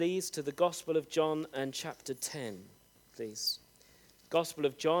Please, to the Gospel of John and chapter 10, please. Gospel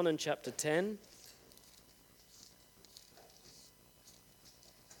of John and chapter 10.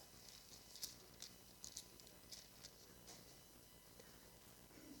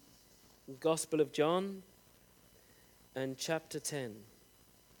 Gospel of John and chapter 10.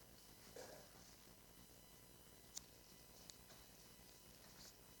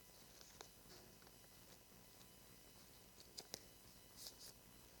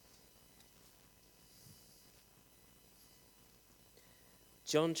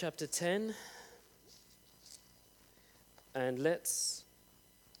 John chapter 10, and let's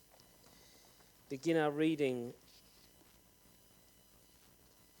begin our reading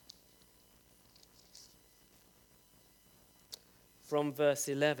from verse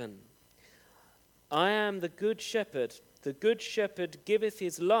 11. I am the good shepherd. The good shepherd giveth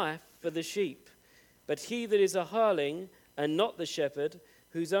his life for the sheep. But he that is a hireling, and not the shepherd,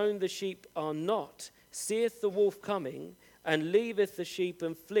 whose own the sheep are not, seeth the wolf coming, and leaveth the sheep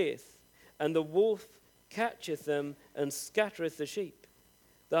and fleeth, and the wolf catcheth them and scattereth the sheep.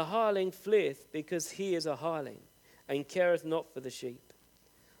 The hireling fleeth because he is a hireling, and careth not for the sheep.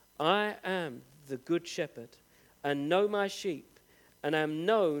 I am the good shepherd, and know my sheep, and am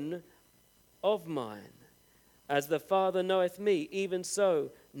known of mine. As the Father knoweth me, even so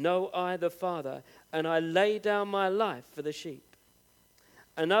know I the Father, and I lay down my life for the sheep.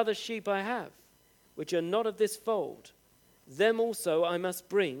 And other sheep I have, which are not of this fold. Them also I must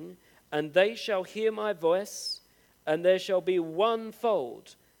bring, and they shall hear my voice, and there shall be one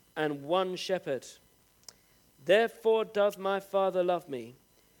fold and one shepherd. Therefore doth my Father love me,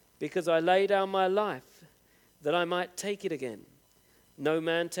 because I lay down my life, that I might take it again. No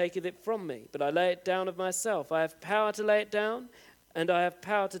man taketh it from me, but I lay it down of myself. I have power to lay it down, and I have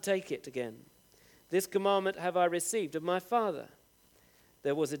power to take it again. This commandment have I received of my Father.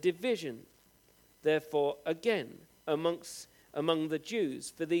 There was a division, therefore, again, among the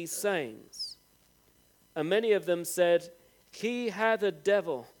Jews for these sayings. And many of them said, He hath a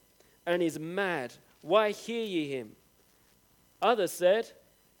devil, and is mad. Why hear ye him? Others said,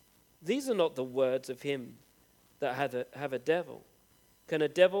 These are not the words of him that have a devil. Can a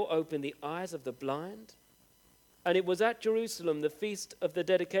devil open the eyes of the blind? And it was at Jerusalem, the feast of the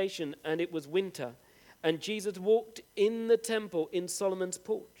dedication, and it was winter. And Jesus walked in the temple in Solomon's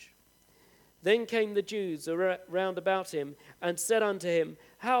porch. Then came the Jews round about him, and said unto him,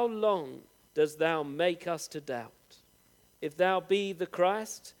 How long dost thou make us to doubt? If thou be the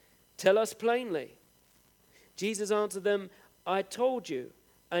Christ, tell us plainly. Jesus answered them, I told you,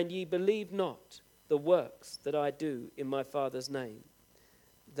 and ye believe not the works that I do in my Father's name.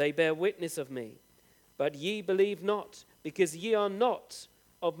 They bear witness of me, but ye believe not, because ye are not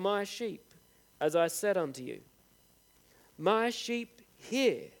of my sheep, as I said unto you. My sheep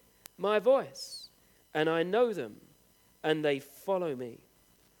hear my voice, and I know them, and they follow me.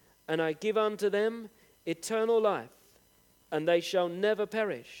 And I give unto them eternal life, and they shall never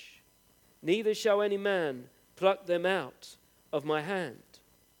perish, neither shall any man pluck them out of my hand.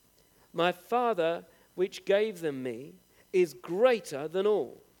 My Father, which gave them me, is greater than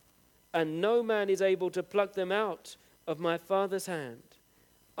all, and no man is able to pluck them out of my Father's hand.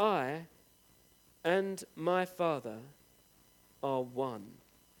 I and my Father are one.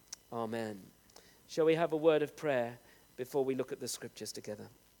 Amen. Shall we have a word of prayer before we look at the scriptures together?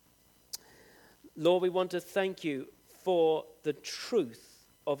 Lord, we want to thank you for the truth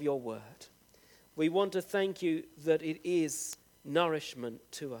of your word. We want to thank you that it is nourishment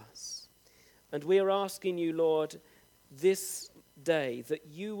to us. And we are asking you, Lord, this day that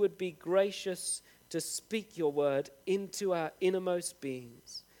you would be gracious to speak your word into our innermost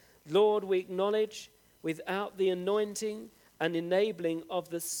beings. Lord, we acknowledge without the anointing and enabling of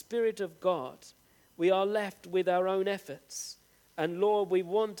the Spirit of God, we are left with our own efforts. And Lord, we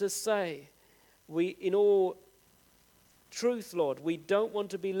want to say, in all truth, Lord, we don't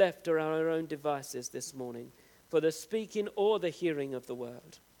want to be left to our own devices this morning for the speaking or the hearing of the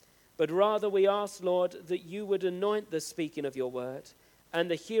word. But rather we ask, Lord, that you would anoint the speaking of your word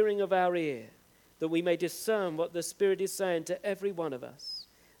and the hearing of our ear, that we may discern what the Spirit is saying to every one of us,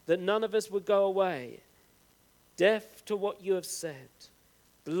 that none of us would go away deaf to what you have said,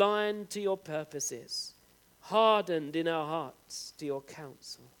 blind to your purposes, hardened in our hearts to your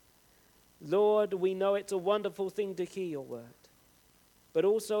counsel. Lord, we know it's a wonderful thing to hear your word, but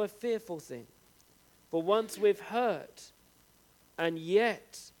also a fearful thing. For once we've heard, and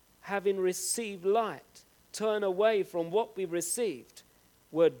yet, having received light, turn away from what we've received,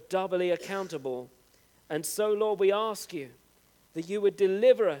 we're doubly accountable. And so, Lord, we ask you that you would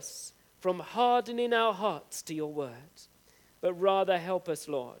deliver us from hardening our hearts to your word. but rather help us,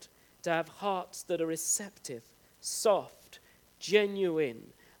 Lord, to have hearts that are receptive, soft, genuine,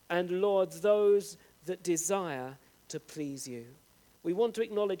 and, Lord, those that desire to please you. We want to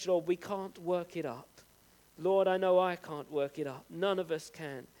acknowledge, Lord, we can't work it up. Lord, I know I can't work it up. None of us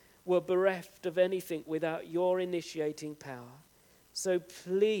can. We're bereft of anything without your initiating power. So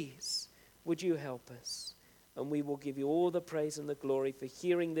please, would you help us? And we will give you all the praise and the glory for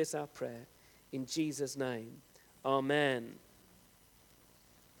hearing this, our prayer. In Jesus' name, amen.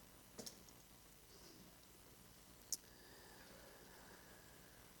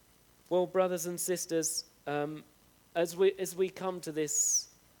 Well, brothers and sisters, as we come to this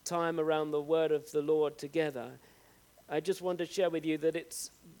time around the word of the Lord together, I just want to share with you that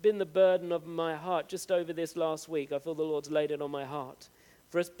it's been the burden of my heart just over this last week. I feel the Lord's laid it on my heart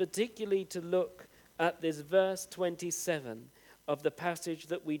for us particularly to look at this verse 27 of the passage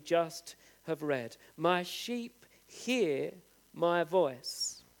that we just have read. My sheep hear my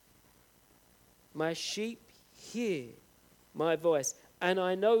voice. My sheep hear my voice, and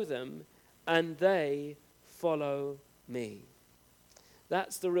I know them, and they follow me.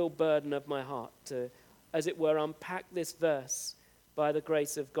 That's the real burden of my heart, to, as it were, unpack this verse by the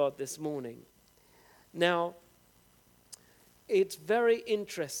grace of God this morning. Now, it's very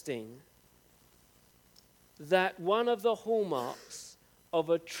interesting that one of the hallmarks of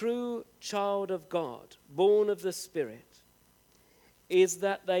a true child of God, born of the Spirit, is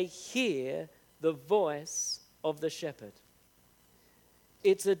that they hear the voice of the shepherd.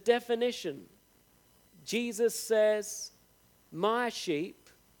 It's a definition. Jesus says, my sheep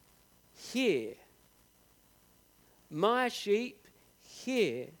hear. My sheep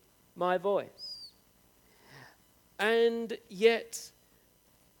hear my voice. And yet,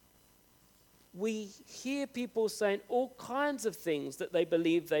 we hear people saying all kinds of things that they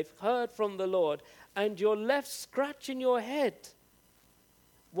believe they've heard from the Lord, and you're left scratching your head,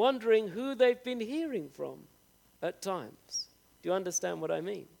 wondering who they've been hearing from at times. Do you understand what I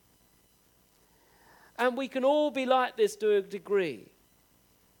mean? And we can all be like this to a degree.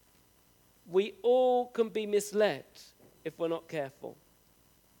 We all can be misled if we're not careful.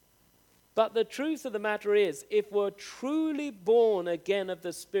 But the truth of the matter is, if we're truly born again of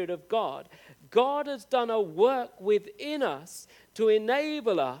the Spirit of God, God has done a work within us to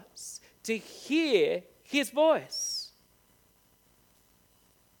enable us to hear his voice.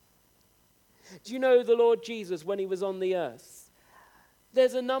 Do you know the Lord Jesus, when he was on the earth,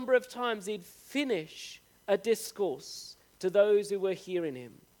 there's a number of times he'd finish a discourse to those who were hearing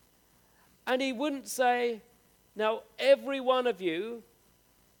him. And he wouldn't say, now every one of you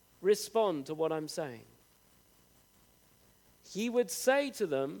respond to what I'm saying. He would say to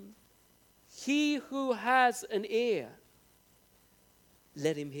them, he who has an ear,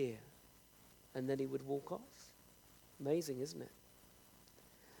 let him hear. And then he would walk off. Amazing, isn't it?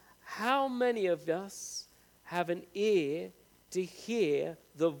 How many of us have an ear to hear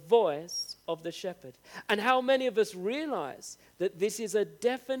the voice of the shepherd? And how many of us realize that this is a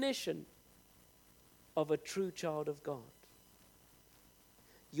definition of a true child of God?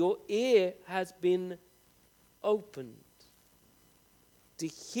 Your ear has been opened to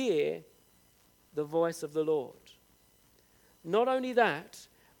hear the voice of the Lord. Not only that,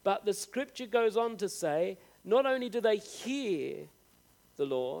 but the scripture goes on to say, not only do they hear the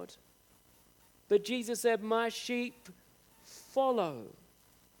Lord, but Jesus said, my sheep follow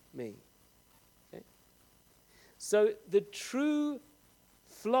me. Okay? So the true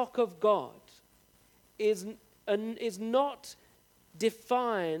flock of God is not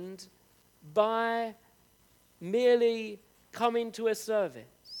defined by merely coming to a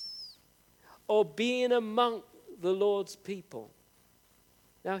service or being among the Lord's people.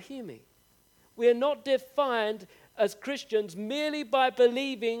 Now hear me. We are not defined as Christians merely by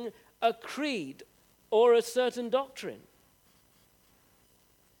believing a creed or a certain doctrine.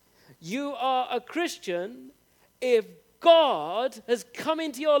 You are a Christian if God has come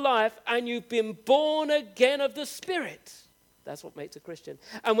into your life and you've been born again of the Spirit. That's what makes a Christian.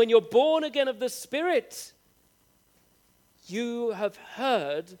 And when you're born again of the Spirit, you have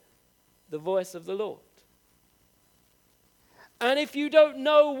heard the voice of the Lord. And if you don't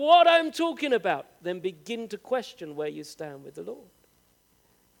know what I'm talking about, then begin to question where you stand with the Lord.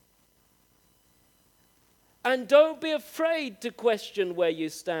 And don't be afraid to question where you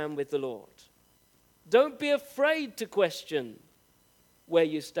stand with the Lord. Don't be afraid to question where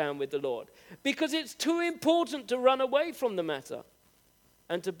you stand with the Lord, because it's too important to run away from the matter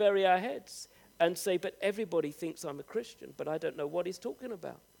and to bury our heads and say, but everybody thinks I'm a Christian, but I don't know what he's talking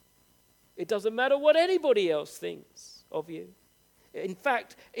about. It doesn't matter what anybody else thinks of you. In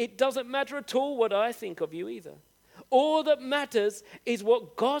fact, it doesn't matter at all what I think of you either. All that matters is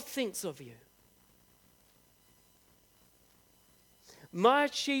what God thinks of you. My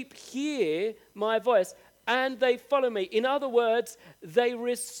sheep hear my voice and they follow me. In other words, they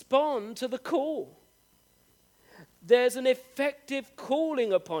respond to the call. There's an effective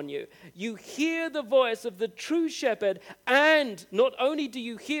calling upon you. You hear the voice of the true shepherd, and not only do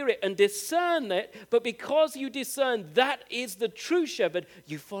you hear it and discern it, but because you discern that is the true shepherd,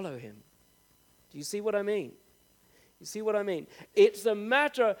 you follow him. Do you see what I mean? You see what I mean? It's a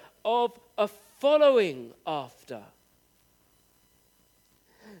matter of a following after.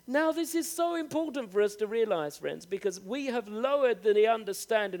 Now, this is so important for us to realize, friends, because we have lowered the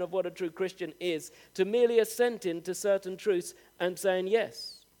understanding of what a true Christian is to merely assenting to certain truths and saying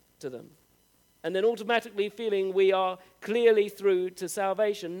yes to them. And then automatically feeling we are clearly through to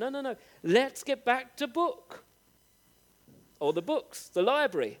salvation. No. Let's get back to book. Or the books, the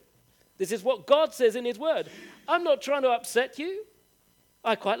library. This is what God says in his word. I'm not trying to upset you.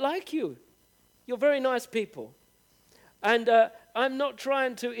 I quite like you. You're very nice people. And I'm not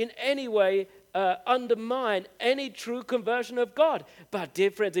trying to in any way undermine any true conversion of God. But dear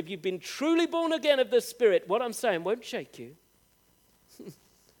friends, if you've been truly born again of the Spirit, what I'm saying won't shake you.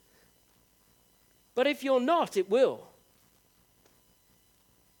 But if you're not, it will.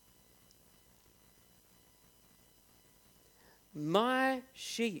 My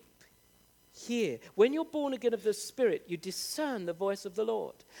sheep hear. When you're born again of the Spirit, you discern the voice of the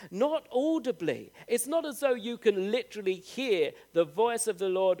Lord. Not audibly. It's not as though you can literally hear the voice of the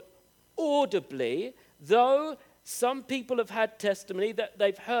Lord audibly, though some people have had testimony that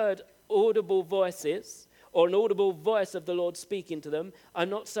they've heard audible voices or an audible voice of the Lord speaking to them.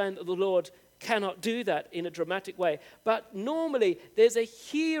 I'm not saying that the Lord cannot do that in a dramatic way, but normally there's a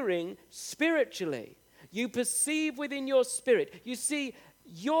hearing spiritually. You perceive within your spirit. You see,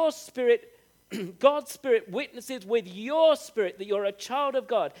 your spirit, God's Spirit witnesses with your spirit that you're a child of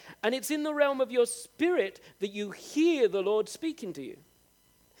God. And it's in the realm of your spirit that you hear the Lord speaking to you.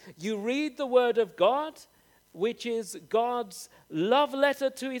 You read the Word of God, which is God's love letter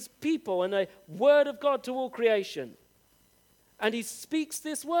to his people and a word of God to all creation. And he speaks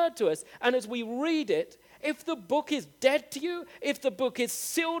this word to us. And as we read it, if the book is dead to you, if the book is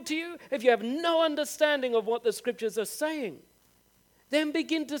sealed to you, if you have no understanding of what the scriptures are saying, then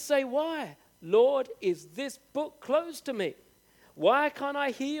begin to say, why? Lord, is this book closed to me? Why can't I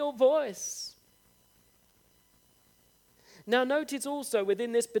hear your voice? Now notice also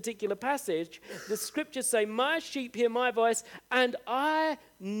within this particular passage, the scriptures say, my sheep hear my voice and I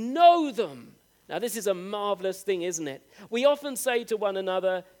know them. Now this is a marvelous thing, isn't it? We often say to one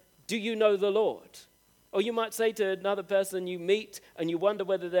another, do you know the Lord? Or you might say to another person you meet and you wonder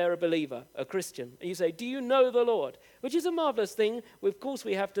whether they're a believer, a Christian. And you say, do you know the Lord? Which is a marvelous thing. Of course,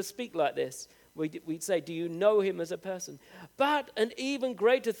 we have to speak like this. We'd say, do you know him as a person? But an even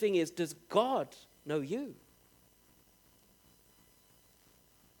greater thing is, does God know you?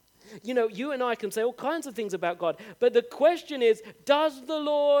 You know, you and I can say all kinds of things about God. But the question is, does the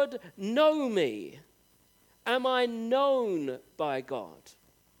Lord know me? Am I known by God?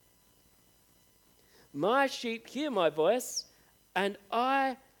 My sheep hear my voice, and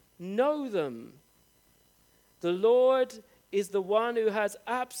I know them. The Lord is the one who has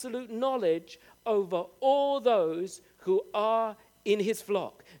absolute knowledge over all those who are in his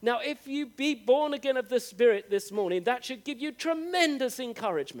flock. Now, if you be born again of the Spirit this morning, that should give you tremendous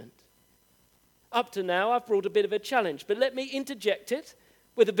encouragement. Up to now, I've brought a bit of a challenge, but let me interject it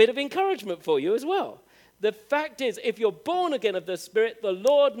with a bit of encouragement for you as well. The fact is, if you're born again of the Spirit, the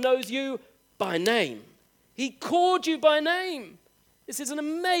Lord knows you by name. He called you by name. This is an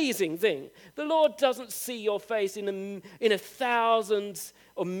amazing thing. The Lord doesn't see your face in a thousands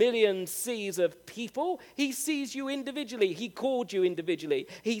or million seas of people. He sees you individually. He called you individually.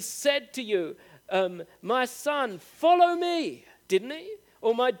 He said to you, my son, follow me, didn't he?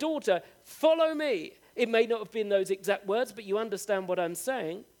 Or my daughter, follow me. It may not have been those exact words, but you understand what I'm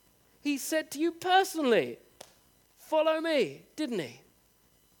saying. He said to you personally, follow me, didn't he?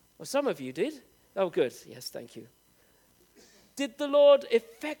 Well, some of you did. Oh, good. Yes, thank you. Did the Lord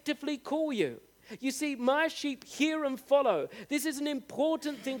effectively call you? You see, my sheep hear and follow. This is an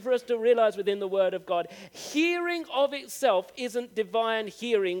important thing for us to realize within the Word of God. Hearing of itself isn't divine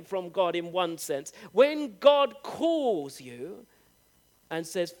hearing from God in one sense. When God calls you and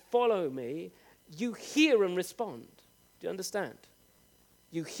says, follow me, you hear and respond. Do you understand?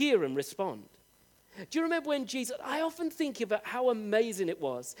 You hear and respond. Do you remember when Jesus, I often think about how amazing it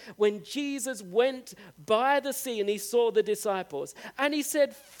was when Jesus went by the sea and he saw the disciples and he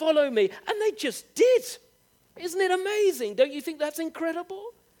said, follow me. And they just did. Isn't it amazing? Don't you think that's incredible?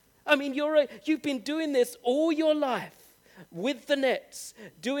 I mean, you've been doing this all your life with the nets,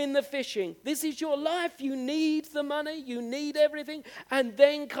 doing the fishing. This is your life. You need the money. You need everything. And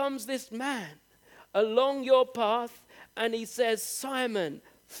then comes this man along your path and he says, Simon,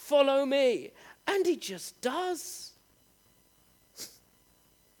 follow me. And he just does.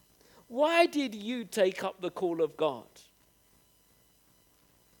 Why did you take up the call of God?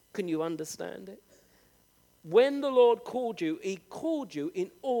 Can you understand it? When the Lord called you, he called you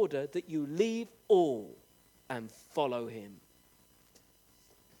in order that you leave all and follow him.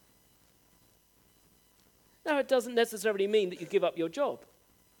 Now, it doesn't necessarily mean that you give up your job,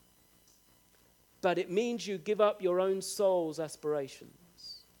 but it means you give up your own soul's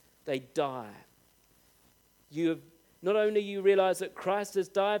aspirations. They die. Not only you realize that Christ has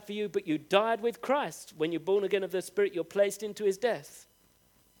died for you, but you died with Christ. When you're born again of the Spirit, you're placed into his death.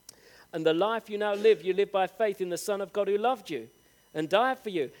 And the life you now live, you live by faith in the Son of God who loved you and died for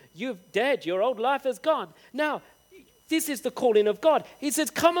you. You've dead. Your old life is gone. Now, this is the calling of God. He says,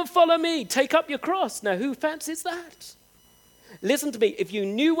 come and follow me. Take up your cross. Now, who fancies that? Listen to me. If you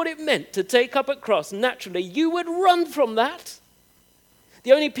knew what it meant to take up a cross, naturally, you would run from that.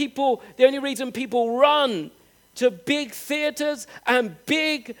 The only reason people run to big theaters and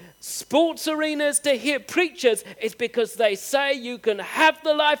big sports arenas to hear preachers is because they say you can have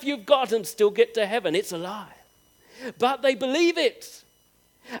the life you've got and still get to heaven. It's a lie. But they believe it.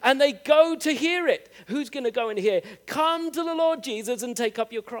 And they go to hear it. Who's going to go and hear? Come to the Lord Jesus and take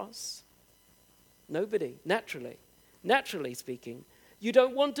up your cross. Nobody, naturally speaking. You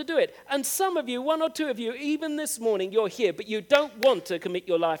don't want to do it. And some of you, one or two of you, even this morning, you're here, but you don't want to commit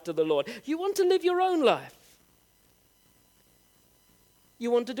your life to the Lord. You want to live your own life. You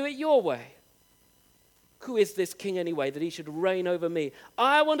want to do it your way. Who is this king anyway that he should reign over me?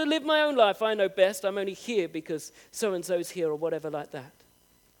 I want to live my own life. I know best. I'm only here because so-and-so's here or whatever like that.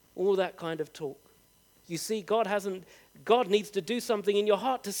 All that kind of talk. You see, God needs to do something in your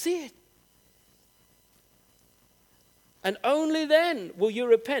heart to see it. And only then will you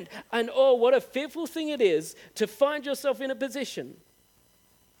repent. And oh, what a fearful thing it is to find yourself in a position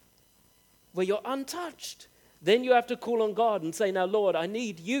where you're untouched. Then you have to call on God and say, now, Lord, I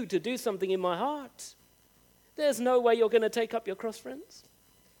need you to do something in my heart. There's no way you're going to take up your cross, friends.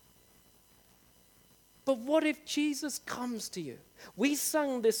 But what if Jesus comes to you? We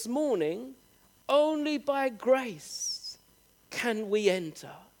sung this morning, only by grace can we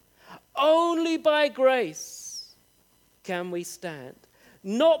enter. Only by grace can we stand.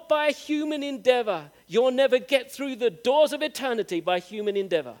 Not by human endeavor. You'll never get through the doors of eternity by human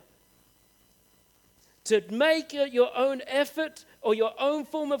endeavor. To make your own effort or your own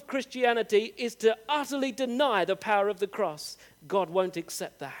form of Christianity is to utterly deny the power of the cross. God won't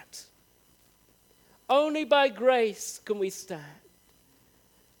accept that. Only by grace can we stand.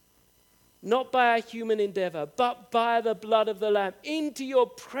 Not by our human endeavor, but by the blood of the Lamb. Into your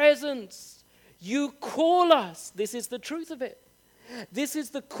presence, you call us. This is the truth of it. This is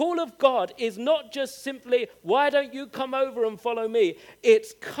the call of God, is not just simply, why don't you come over and follow me?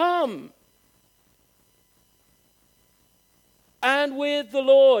 It's come. And with the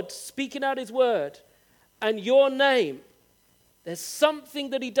Lord speaking out his word and your name, there's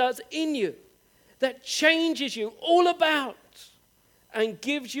something that he does in you that changes you all about and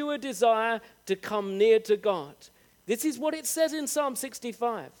gives you a desire to come near to God. This is what it says in Psalm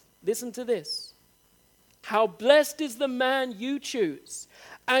 65. Listen to this. How blessed is the man you choose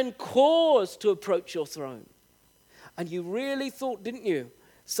and cause to approach your throne. And you really thought, didn't you?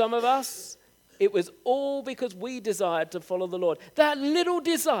 Some of us, it was all because we desired to follow the Lord. That little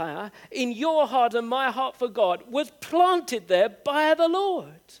desire in your heart and my heart for God was planted there by the Lord.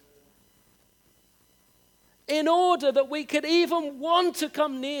 In order that we could even want to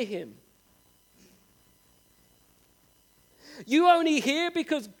come near him. You only hear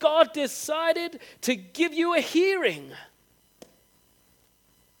because God decided to give you a hearing.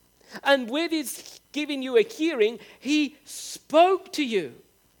 And with his giving you a hearing, he spoke to you.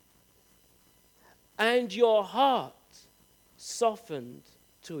 And your heart softened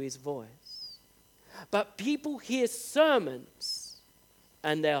to his voice. But people hear sermons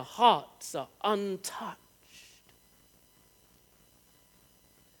and their hearts are untouched.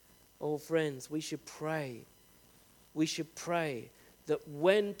 Oh, friends, we should pray. We should pray that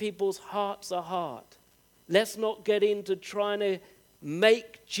when people's hearts are hard, let's not get into trying to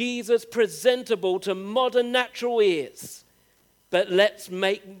make Jesus presentable to modern natural ears. But let's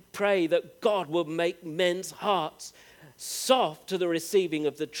pray that God will make men's hearts soft to the receiving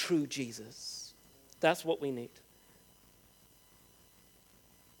of the true Jesus. That's what we need.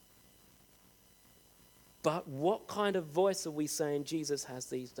 But what kind of voice are we saying Jesus has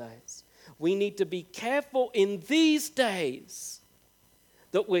these days? We need to be careful in these days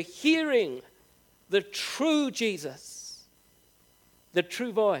that we're hearing the true Jesus, the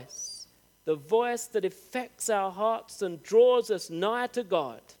true voice, the voice that affects our hearts and draws us nigh to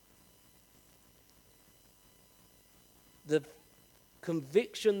God. The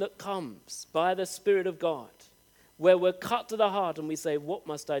conviction that comes by the Spirit of God, where we're cut to the heart and we say, what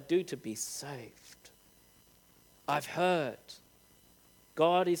must I do to be saved? I've heard.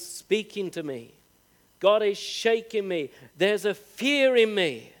 God is speaking to me. God is shaking me. There's a fear in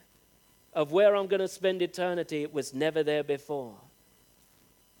me of where I'm going to spend eternity. It was never there before.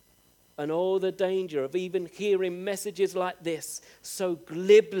 And all the danger of even hearing messages like this so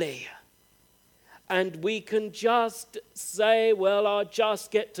glibly. And we can just say, well, I'll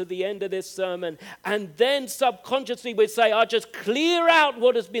just get to the end of this sermon. And then subconsciously we say, I'll just clear out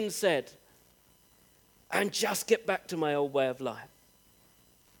what has been said and just get back to my old way of life.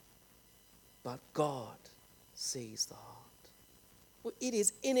 But God sees the heart. Well, it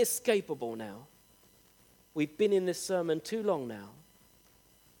is inescapable now. We've been in this sermon too long now.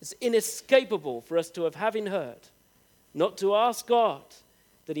 It's inescapable for us to have having heard, not to ask God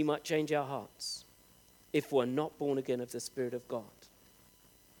that he might change our hearts if we're not born again of the Spirit of God.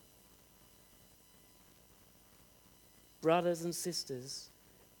 Brothers and sisters,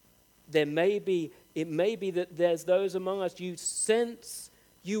 it may be that there's those among us you sense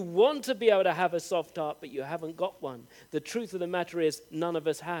you want to be able to have a soft heart, but you haven't got one. The truth of the matter is none of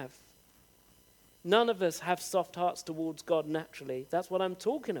us have. None of us have soft hearts towards God naturally. That's what I'm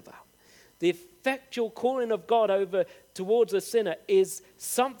talking about. The effectual calling of God over towards a sinner is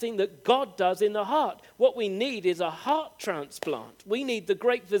something that God does in the heart. What we need is a heart transplant. We need the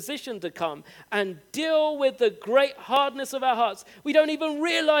great physician to come and deal with the great hardness of our hearts. We don't even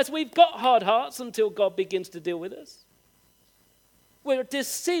realize we've got hard hearts until God begins to deal with us. We're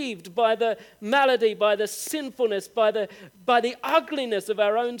deceived by the malady, by the sinfulness, by the ugliness of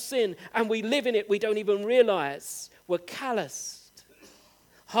our own sin, and we live in it. We don't even realize. We're calloused,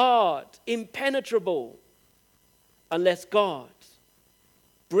 hard, impenetrable, unless God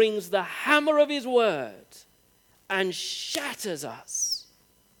brings the hammer of his word and shatters us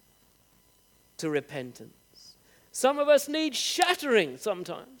to repentance. Some of us need shattering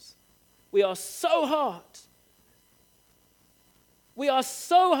sometimes. We are so hard. We are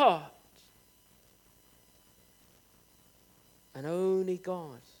so hard. And only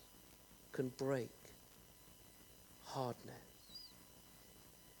God can break hardness.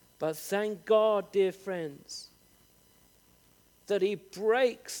 But thank God, dear friends, that he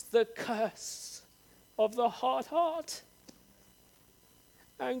breaks the curse of the hard heart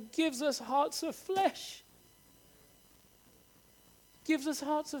and gives us hearts of flesh. Gives us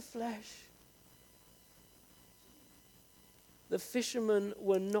hearts of flesh. The fishermen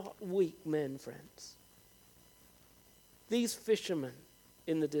were not weak men, friends. These fishermen,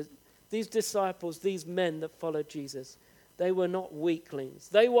 these disciples, these men that followed Jesus, they were not weaklings.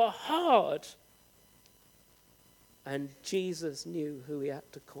 They were hard. And Jesus knew who he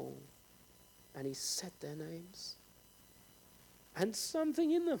had to call. And he said their names. And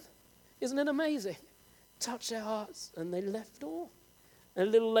something in them, isn't it amazing? Touched their hearts and they left all. And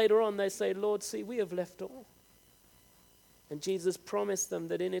a little later on they say, Lord, see, we have left all. And Jesus promised them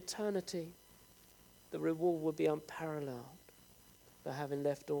that in eternity, the reward would be unparalleled for having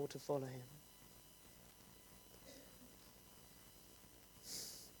left all to follow him.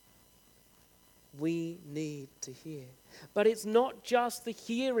 We need to hear. But it's not just the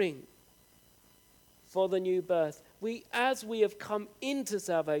hearing for the new birth. As we have come into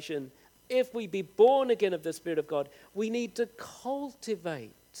salvation, if we be born again of the Spirit of God, we need to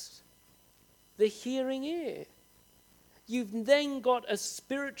cultivate the hearing ear. You've then got a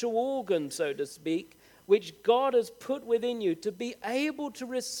spiritual organ, so to speak, which God has put within you to be able to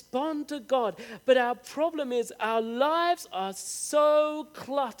respond to God. But our problem is our lives are so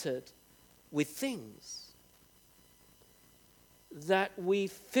cluttered with things that we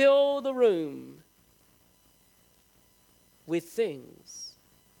fill the room with things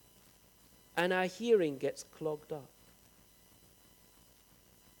and our hearing gets clogged up.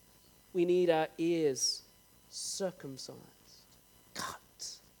 We need our ears circumcised, cut.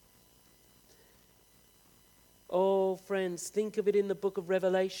 Oh, friends, think of it in the book of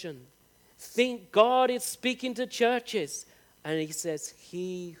Revelation. Think God is speaking to churches, and he says,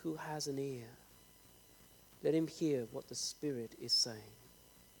 he who has an ear, let him hear what the Spirit is saying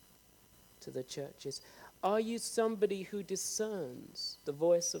to the churches. Are you somebody who discerns the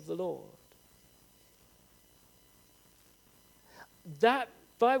voice of the Lord? That,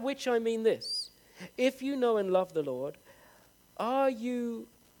 by which I mean this. If you know and love the Lord, are you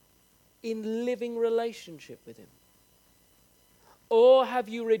in living relationship with him? Or have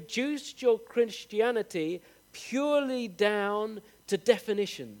you reduced your Christianity purely down to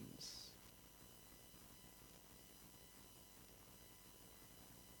definitions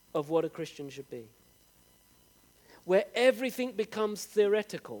of what a Christian should be? Where everything becomes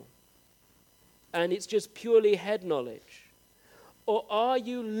theoretical and it's just purely head knowledge. Or are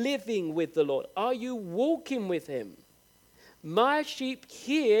you living with the Lord? Are you walking with him? My sheep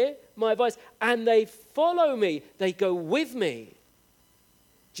hear my voice and they follow me. They go with me.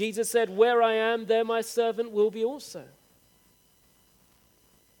 Jesus said, where I am, there my servant will be also.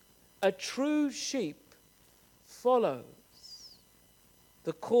 A true sheep follows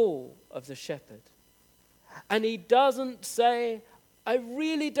the call of the shepherd. And he doesn't say, I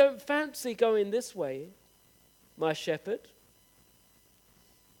really don't fancy going this way, my shepherd.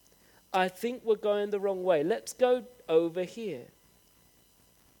 I think we're going the wrong way. Let's go over here.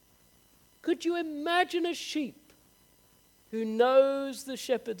 Could you imagine a sheep who knows the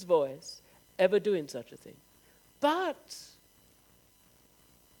shepherd's voice ever doing such a thing? But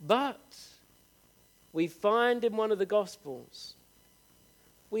we find in one of the Gospels,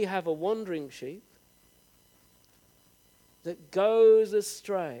 we have a wandering sheep that goes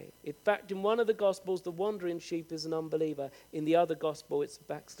astray. In fact, in one of the Gospels, the wandering sheep is an unbeliever. In the other Gospel, it's a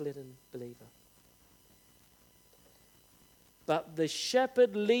backslidden believer. But the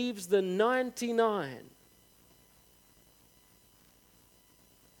shepherd leaves the 99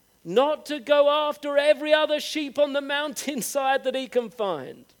 not to go after every other sheep on the mountainside that he can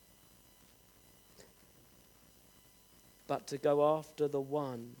find, but to go after the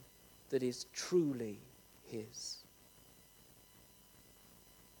one that is truly his.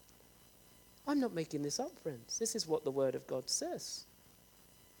 I'm not making this up, friends. This is what the Word of God says.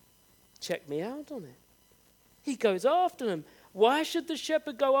 Check me out on it. He goes after them. Why should the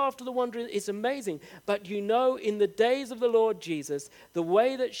shepherd go after the wandering? It's amazing. But you know, in the days of the Lord Jesus, the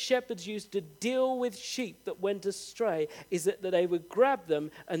way that shepherds used to deal with sheep that went astray is that they would grab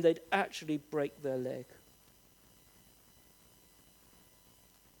them and they'd actually break their leg.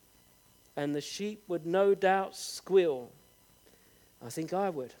 And the sheep would no doubt squeal. I think I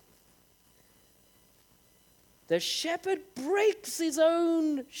would. The shepherd breaks his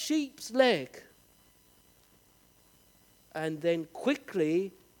own sheep's leg and then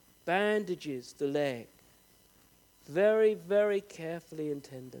quickly bandages the leg very, very carefully and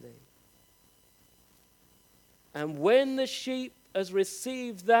tenderly. And when the sheep has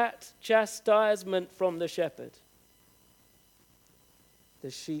received that chastisement from the shepherd,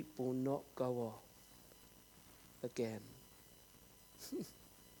 the sheep will not go off again.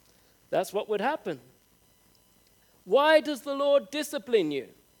 That's what would happen. Why does the Lord discipline you?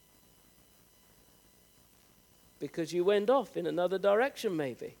 Because you went off in another direction,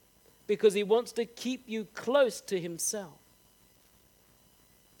 maybe. Because he wants to keep you close to himself.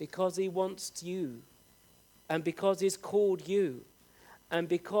 Because he wants you. And because he's called you. And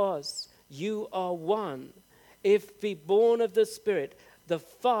because you are one. If be born of the Spirit, the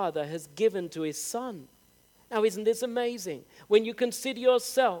Father has given to his Son. Now, isn't this amazing? When you consider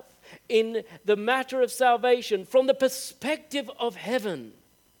yourself in the matter of salvation from the perspective of heaven,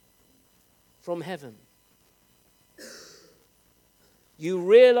 from heaven, you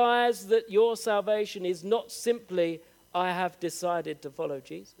realize that your salvation is not simply, I have decided to follow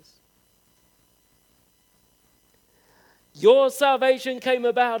Jesus. Your salvation came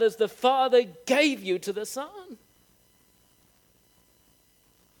about as the Father gave you to the Son.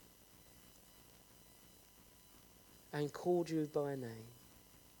 And called you by name.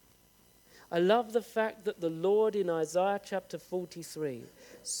 I love the fact that the Lord in Isaiah chapter 43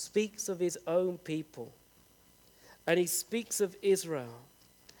 speaks of his own people. And he speaks of Israel.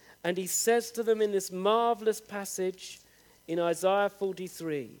 And he says to them in this marvelous passage in Isaiah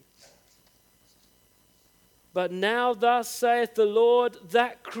 43, but now thus saith the Lord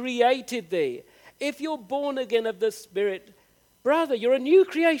that created thee. If you're born again of the Spirit, brother, you're a new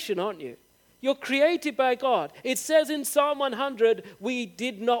creation, aren't you? You're created by God. It says in Psalm 100, we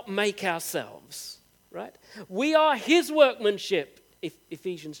did not make ourselves, right? We are his workmanship,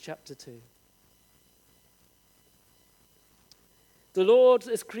 Ephesians chapter 2. The Lord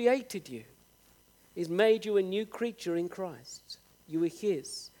has created you. He's made you a new creature in Christ. You are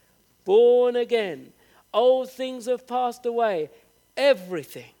his. Born again. Old things have passed away.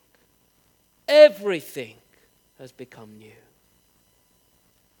 Everything has become new.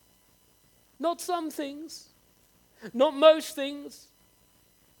 Not some things. Not most things.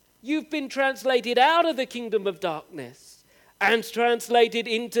 You've been translated out of the kingdom of darkness and translated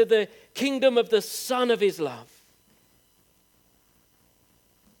into the kingdom of the Son of his love.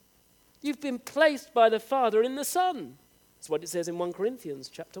 You've been placed by the Father in the Son. That's what it says in 1 Corinthians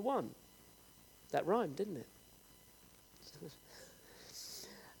chapter 1. That rhymed, didn't it?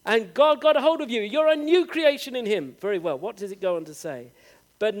 And God got a hold of you. You're a new creation in him. Very well. What does it go on to say?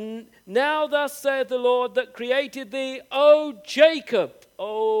 But now thus saith the Lord that created thee, O Jacob.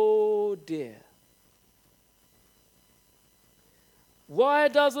 Oh dear. Why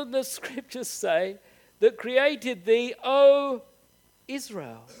doesn't the scripture say that created thee, O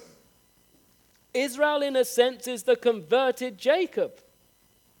Israel? Israel, in a sense, is the converted Jacob.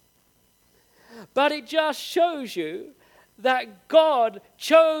 But it just shows you that God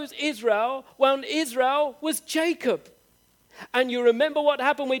chose Israel when Israel was Jacob. And you remember what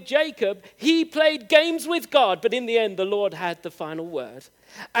happened with Jacob? He played games with God, but in the end, the Lord had the final word.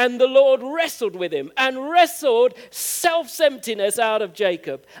 And the Lord wrestled with him and wrestled self-emptiness out of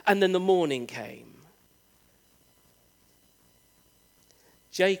Jacob. And then the morning came.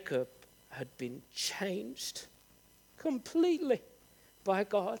 Jacob had been changed completely by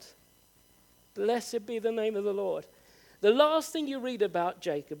God. Blessed be the name of the Lord. The last thing you read about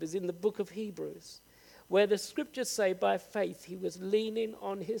Jacob is in the book of Hebrews, where the scriptures say by faith he was leaning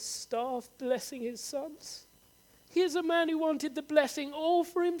on his staff, blessing his sons. Here's a man who wanted the blessing all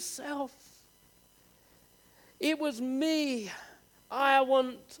for himself. It was me.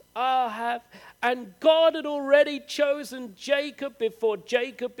 I'll have. And God had already chosen Jacob before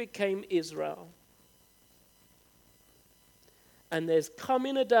Jacob became Israel. And there's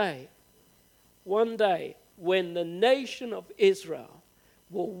coming a day, one day, when the nation of Israel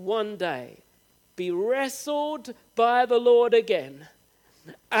will one day be wrestled by the Lord again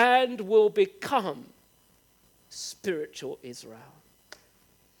and will become spiritual Israel.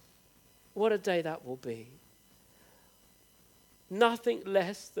 What a day that will be. Nothing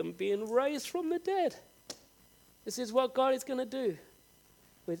less than being raised from the dead. This is what God is going to do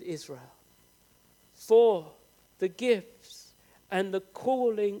with Israel. For the gifts and the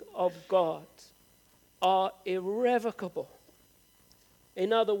calling of God are irrevocable.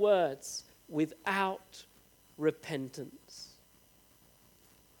 In other words, without repentance.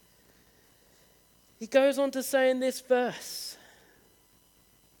 He goes on to say in this verse,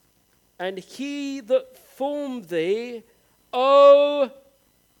 and he that formed thee, O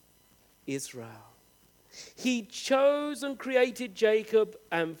Israel. He chose and created Jacob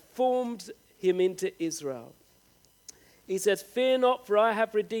and formed him into Israel. He says, fear not, for I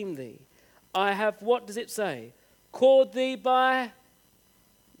have redeemed thee. I have, what does it say? Called thee by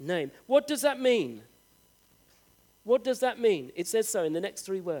name. What does that mean? What does that mean? It says so in the next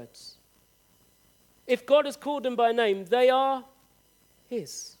three words. If God has called them by name, they are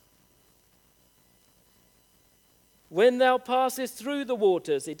his. When thou passest through the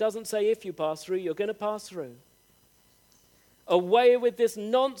waters, it doesn't say if you pass through, you're going to pass through. Away with this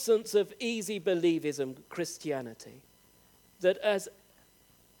nonsense of easy believism Christianity that has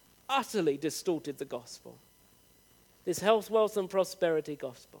utterly distorted the gospel. This health, wealth, and prosperity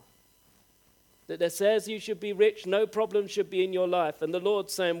gospel. That says you should be rich, no problem should be in your life. And the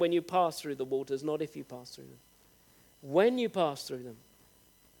Lord's saying when you pass through the waters, not if you pass through them. When you pass through them.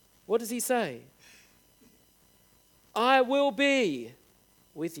 What does he say? I will be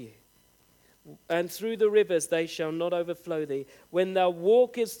with you. And through the rivers they shall not overflow thee. When thou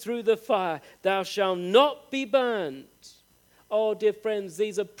walkest through the fire, thou shalt not be burned. Oh, dear friends,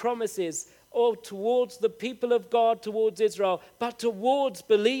 these are promises towards the people of God, towards Israel, but towards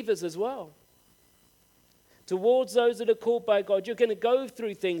believers as well. Towards those that are called by God. You're going to go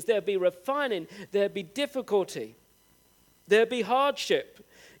through things. There'll be refining. There'll be difficulty. There'll be hardship.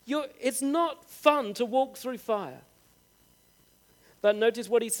 It's not fun to walk through fire. But notice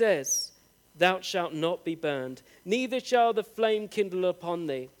what he says. Thou shalt not be burned, neither shall the flame kindle upon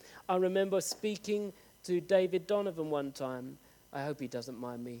thee. I remember speaking to David Donovan one time. I hope he doesn't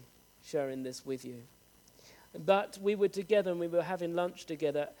mind me sharing this with you. But we were together and we were having lunch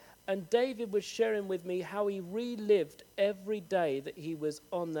together. And David was sharing with me how he relived every day that he was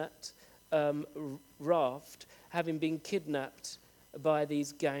on that raft, having been kidnapped by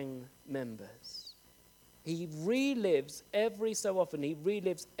these gang members. He relives every so often, he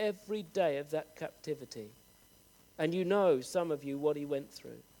relives every day of that captivity. And you know, some of you, what he went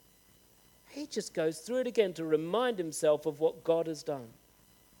through. He just goes through it again to remind himself of what God has done.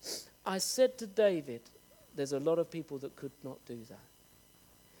 I said to David, there's a lot of people that could not do that.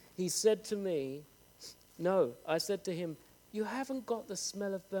 He said to me, no, I said to him, you haven't got the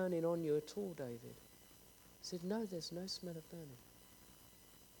smell of burning on you at all, David. He said, no, there's no smell of burning.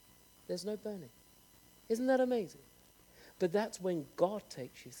 There's no burning. Isn't that amazing? But that's when God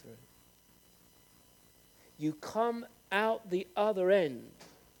takes you through. You come out the other end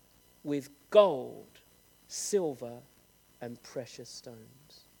with gold, silver, and precious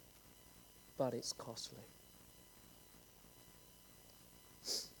stones. But it's costly.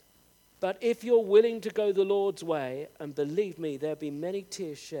 But if you're willing to go the Lord's way, and believe me, there'll be many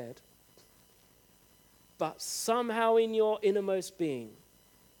tears shed, but somehow in your innermost being,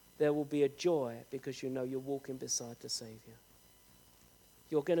 there will be a joy because you know you're walking beside the Savior.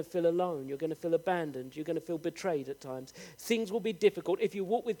 You're going to feel alone. You're going to feel abandoned. You're going to feel betrayed at times. Things will be difficult. If you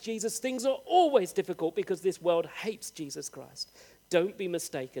walk with Jesus, things are always difficult because this world hates Jesus Christ. Don't be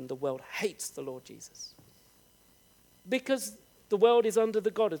mistaken. The world hates the Lord Jesus. Because the world is under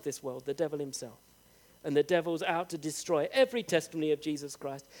the god of this world, the devil himself. And the devil's out to destroy every testimony of Jesus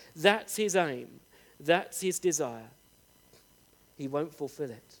Christ. That's his aim. That's his desire. He won't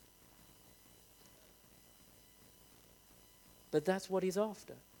fulfill it. But that's what he's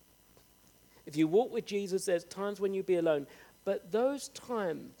after. If you walk with Jesus, there's times when you'll be alone. But those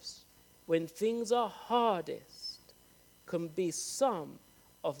times when things are hardest can be some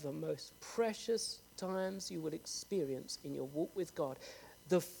of the most precious times you will experience in your walk with God.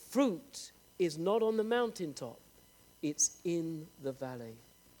 The fruit is not on the mountaintop. It's in the valley.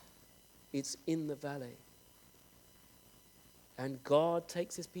 It's in the valley. And God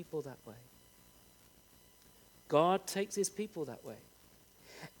takes his people that way. God takes his people that way.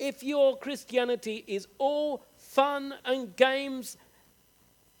 If your Christianity is all fun and games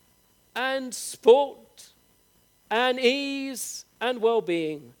and sport and ease and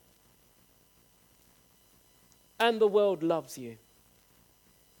well-being, and the world loves you,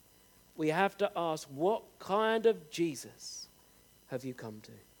 we have to ask, what kind of Jesus have you come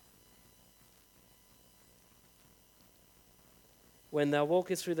to? When thou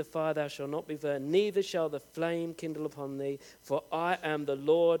walkest through the fire, thou shalt not be burned, neither shall the flame kindle upon thee, for I am the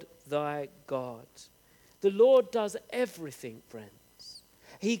Lord thy God. The Lord does everything, friends.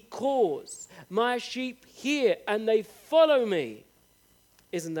 He calls, my sheep hear, and they follow me.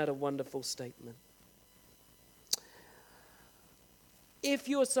 Isn't that a wonderful statement? If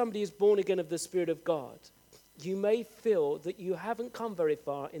you're somebody who's born again of the Spirit of God, you may feel that you haven't come very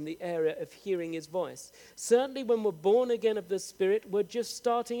far in the area of hearing his voice. Certainly when we're born again of the Spirit, we're just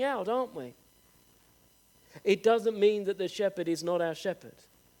starting out, aren't we? It doesn't mean that the shepherd is not our shepherd.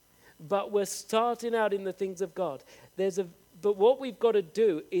 But we're starting out in the things of God. But what we've got to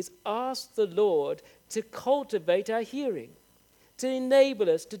do is ask the Lord to cultivate our hearing, to enable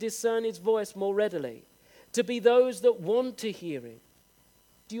us to discern his voice more readily, to be those that want to hear him.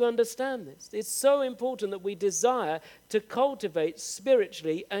 Do you understand this? It's so important that we desire to cultivate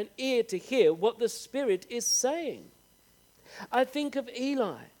spiritually an ear to hear what the Spirit is saying. I think of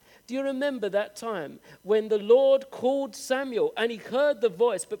Eli. Do you remember that time when the Lord called Samuel and he heard the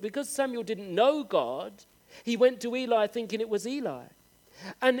voice, but because Samuel didn't know God, he went to Eli thinking it was Eli.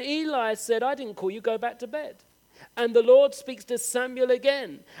 And Eli said, I didn't call you, go back to bed. And the Lord speaks to Samuel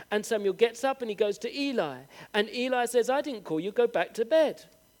again. And Samuel gets up and he goes to Eli. And Eli says, I didn't call you, go back to bed.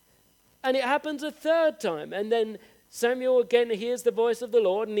 And it happens a third time. And then Samuel again hears the voice of the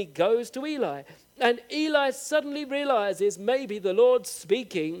Lord and he goes to Eli. And Eli suddenly realizes maybe the Lord's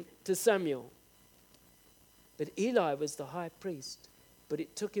speaking to Samuel. But Eli was the high priest. But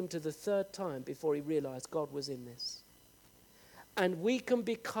it took him to the third time before he realized God was in this. And we can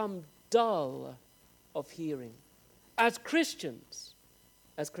become dull of hearing. As Christians,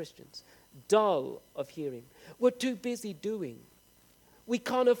 dull of hearing. We're too busy doing. We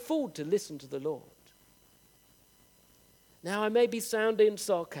can't afford to listen to the Lord. Now, I may be sounding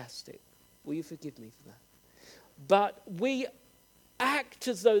sarcastic. Will you forgive me for that? But we act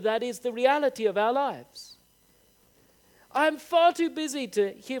as though that is the reality of our lives. I'm far too busy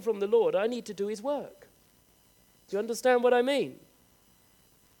to hear from the Lord. I need to do his work. Do you understand what I mean?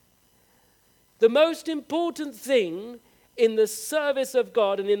 The most important thing in the service of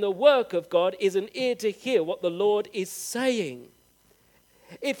God and in the work of God is an ear to hear what the Lord is saying.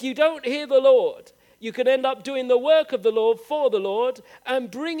 If you don't hear the Lord, you can end up doing the work of the Lord for the Lord and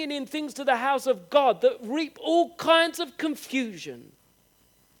bringing in things to the house of God that reap all kinds of confusion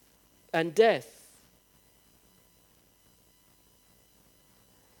and death.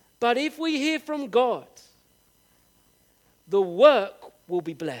 But if we hear from God, the work will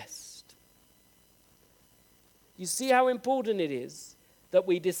be blessed. You see how important it is that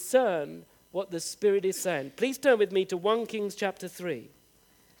we discern what the Spirit is saying. Please turn with me to 1 Kings chapter 3.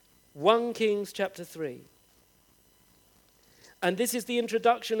 1 Kings chapter 3. And this is the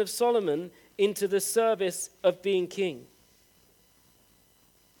introduction of Solomon into the service of being king.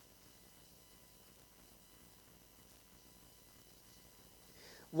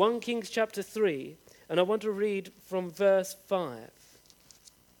 1 Kings chapter 3, and I want to read from verse 5.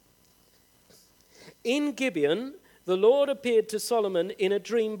 In Gibeon, the Lord appeared to Solomon in a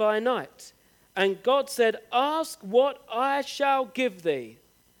dream by night, and God said, "Ask what I shall give thee."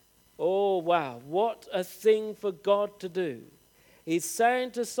 Oh, wow, what a thing for God to do. He's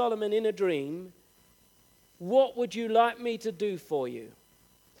saying to Solomon in a dream, "What would you like me to do for you?"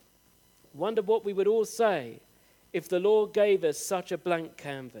 Wonder what we would all say if the Lord gave us such a blank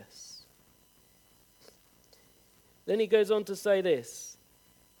canvas. Then he goes on to say this.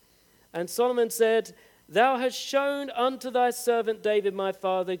 And Solomon said, "Thou hast shown unto thy servant David my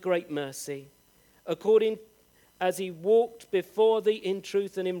father great mercy, according as he walked before thee in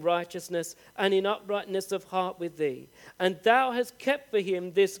truth and in righteousness and in uprightness of heart with thee. And thou hast kept for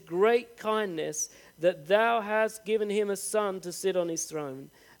him this great kindness, that thou hast given him a son to sit on his throne,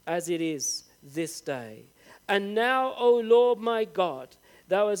 as it is this day. And now, O Lord my God,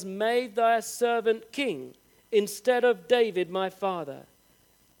 thou hast made thy servant king instead of David my father.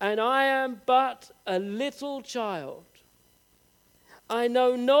 And I am but a little child. I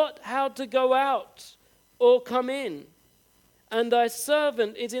know not how to go out or come in. And thy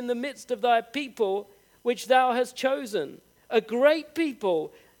servant is in the midst of thy people, which thou hast chosen, a great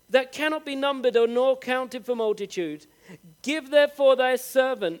people that cannot be numbered or nor counted for multitude. Give therefore thy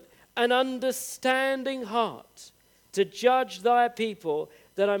servant an understanding heart to judge thy people,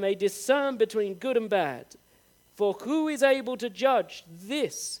 that I may discern between good and bad. For who is able to judge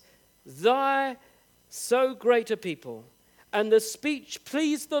this, thy so great a people?" And the speech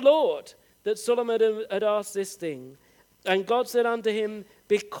pleased the Lord, that Solomon had asked this thing. And God said unto him,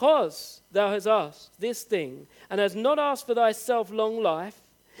 "Because thou hast asked this thing, and hast not asked for thyself long life,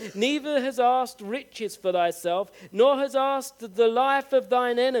 neither hast asked riches for thyself, nor hast asked the life of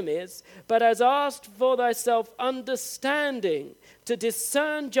thine enemies, but hast asked for thyself understanding to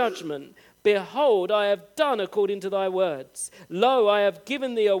discern judgment, behold, I have done according to thy words. Lo, I have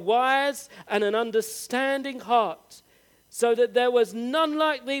given thee a wise and an understanding heart, so that there was none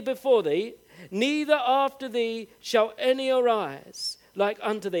like thee before thee, neither after thee shall any arise like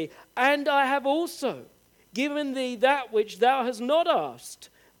unto thee. And I have also given thee that which thou hast not asked,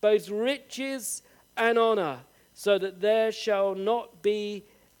 both riches and honor, so that there shall not be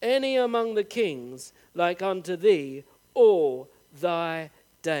any among the kings like unto thee all thy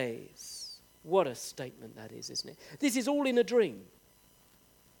days." What a statement that is, isn't it? This is all in a dream.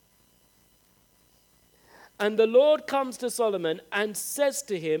 And the Lord comes to Solomon and says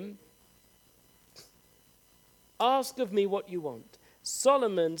to him, "Ask of me what you want."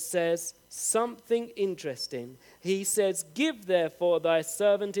 Solomon says something interesting. He says, "Give therefore thy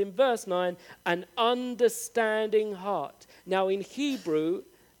servant," in verse 9, "an understanding heart." Now in Hebrew,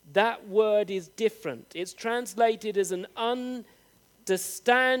 that word is different. It's translated as an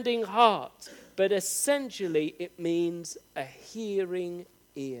understanding heart, but essentially it means a hearing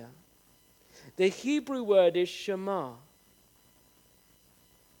ear. The Hebrew word is shema.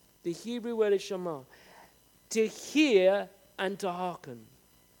 The Hebrew word is shema. To hear and to hearken.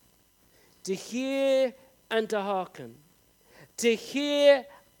 To hear and to hearken. To hear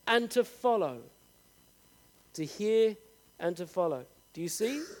and to follow. To hear and to follow. Do you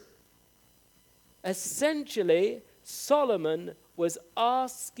see? Essentially, Solomon was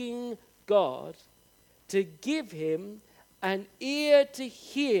asking God to give him an ear to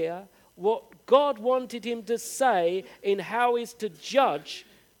hear what God wanted him to say in how he's to judge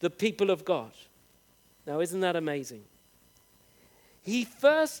the people of God. Now, isn't that amazing? He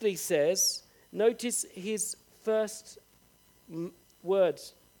firstly says, notice his first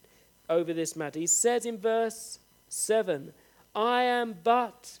words over this matter. He says in verse 7, "I am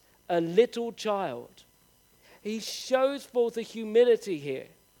but a little child." He shows forth a humility here.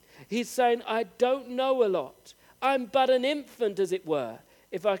 He's saying, I don't know a lot. I'm but an infant, as it were,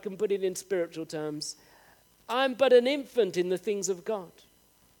 if I can put it in spiritual terms. I'm but an infant in the things of God.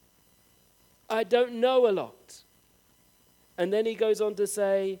 I don't know a lot. And then he goes on to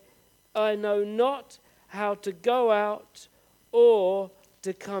say, I know not how to go out or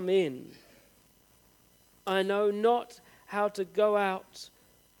to come in. I know not how to go out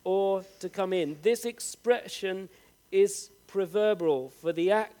or to come in. This expression is proverbial for the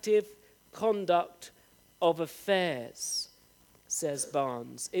active conduct of affairs, says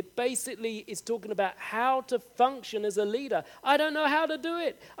Barnes. It basically is talking about how to function as a leader. I don't know how to do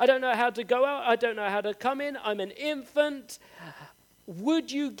it. I don't know how to go out. I don't know how to come in. I'm an infant.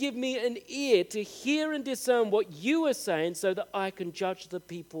 Would you give me an ear to hear and discern what you are saying so that I can judge the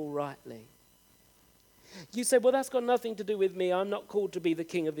people rightly? You say, well, that's got nothing to do with me. I'm not called to be the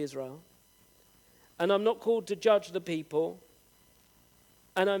king of Israel. And I'm not called to judge the people.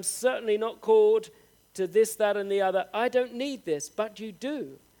 And I'm certainly not called to this, that, and the other. I don't need this, but you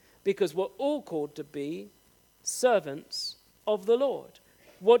do. Because we're all called to be servants of the Lord.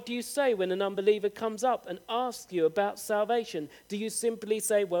 What do you say when an unbeliever comes up and asks you about salvation? Do you simply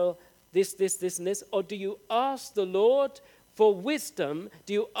say, well, this, and this? Or do you ask the Lord for wisdom?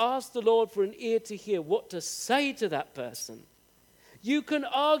 Do you ask the Lord for an ear to hear what to say to that person? You can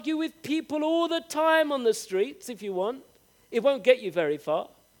argue with people all the time on the streets if you want. It won't get you very far.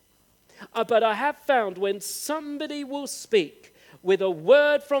 But I have found when somebody will speak with a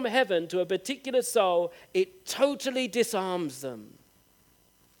word from heaven to a particular soul, it totally disarms them.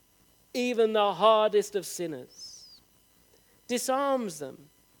 Even the hardest of sinners. Disarms them.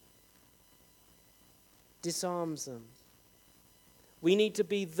 Disarms them. We need to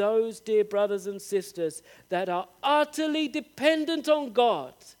be those, dear brothers and sisters, that are utterly dependent on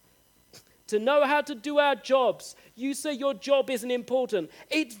God to know how to do our jobs. You say your job isn't important.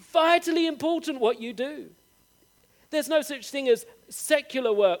 It's vitally important what you do. There's no such thing as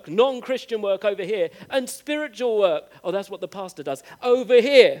secular work, non-Christian work over here, and spiritual work. Oh, that's what the pastor does over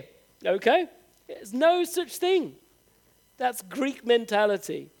here. Okay? There's no such thing. That's Greek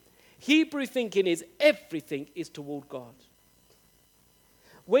mentality. Hebrew thinking is everything is toward God.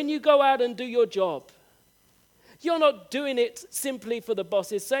 When you go out and do your job, you're not doing it simply for the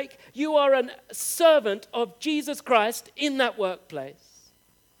boss's sake. You are a servant of Jesus Christ in that workplace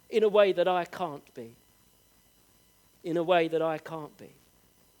in a way that I can't be. In a way that I can't be.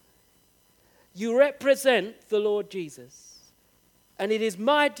 You represent the Lord Jesus. And it is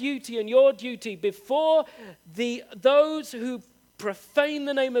my duty and your duty before those who profane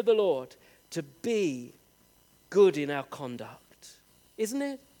the name of the Lord to be good in our conduct. Isn't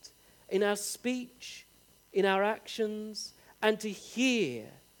it? In our speech, in our actions, and to hear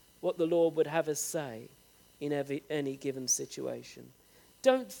what the Lord would have us say in any given situation.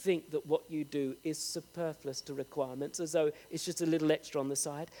 Don't think that what you do is superfluous to requirements, as though it's just a little extra on the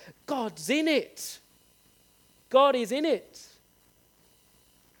side. God's in it. God is in it.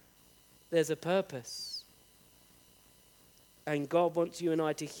 There's a purpose. And God wants you and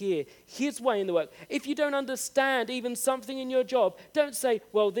I to hear his way in the work. If you don't understand even something in your job, don't say,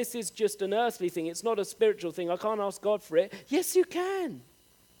 well, this is just an earthly thing. It's not a spiritual thing. I can't ask God for it. Yes, you can.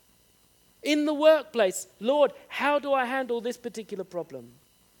 In the workplace, Lord, how do I handle this particular problem?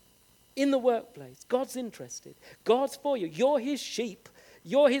 In the workplace, God's interested. God's for you. You're his sheep.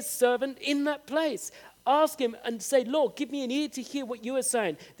 You're his servant in that place. Ask him and say, Lord, give me an ear to hear what you are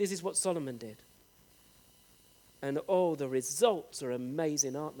saying. This is what Solomon did. And oh, the results are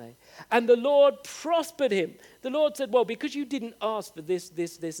amazing, aren't they? And the Lord prospered him. The Lord said, well, because you didn't ask for this,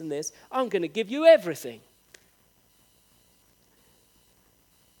 and this, I'm going to give you everything.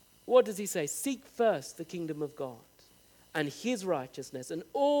 What does he say? Seek first the kingdom of God and his righteousness, and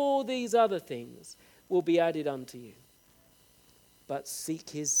all these other things will be added unto you. But seek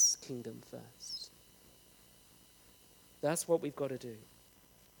his kingdom first. That's what we've got to do.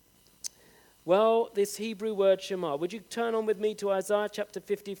 Well, this Hebrew word Shema. Would you turn on with me to Isaiah chapter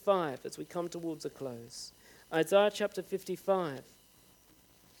 55 as we come towards a close? Isaiah chapter 55.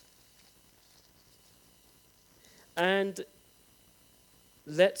 And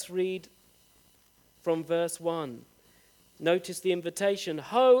let's read from verse 1. Notice the invitation.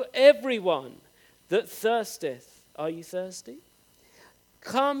 Ho, everyone that thirsteth. Are you thirsty?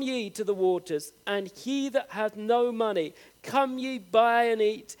 Come ye to the waters, and he that hath no money, come ye buy and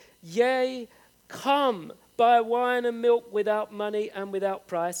eat. Yea, come, buy wine and milk without money and without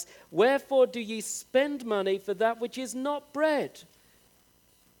price. Wherefore do ye spend money for that which is not bread,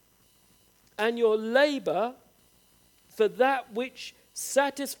 and your labor for that which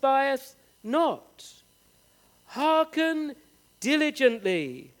satisfieth not? Hearken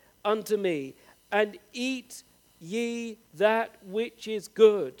diligently unto me, and eat ye that which is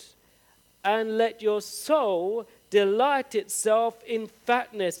good, and let your soul delight itself in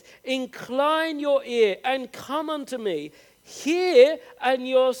fatness. Incline your ear and come unto me. Hear, and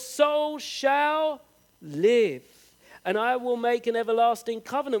your soul shall live. And I will make an everlasting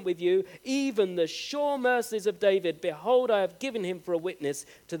covenant with you, even the sure mercies of David. Behold, I have given him for a witness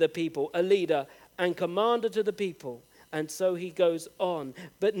to the people, a leader and commander to the people. And so he goes on.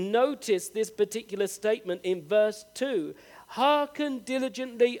 But notice this particular statement in verse 2. Hearken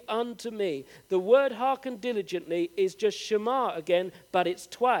diligently unto me. The word hearken diligently is just Shema again, but it's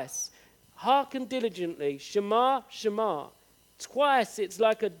twice. Hearken diligently. Shema, Shema. Twice, it's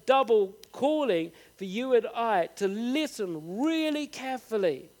like a double calling for you and I to listen really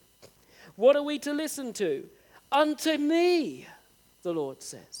carefully. What are we to listen to? Unto me, the Lord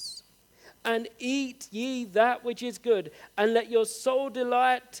says. and eat ye that which is good, and let your soul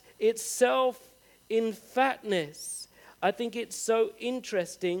delight itself in fatness. I think it's so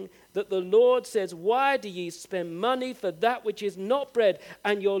interesting that the Lord says, why do ye spend money for that which is not bread,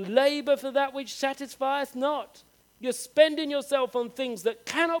 and your labor for that which satisfieth not? You're spending yourself on things that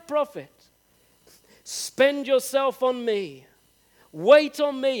cannot profit. Spend yourself on me. Wait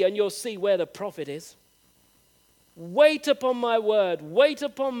on me, and you'll see where the profit is. Wait upon my word. Wait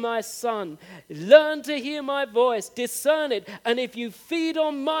upon my son. Learn to hear my voice. Discern it. And if you feed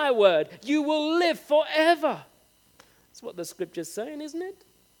on my word, you will live forever. That's what the scripture's saying, isn't it?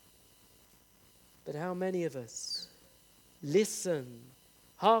 But how many of us listen,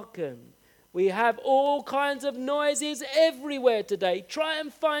 hearken? We have all kinds of noises everywhere today. Try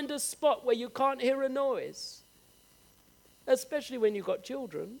and find a spot where you can't hear a noise, especially when you've got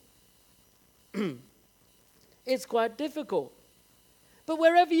children. It's quite difficult. But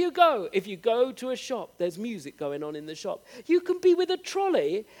wherever you go, if you go to a shop, there's music going on in the shop. You can be with a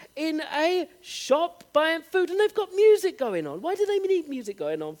trolley in a shop buying food, and they've got music going on. Why do they need music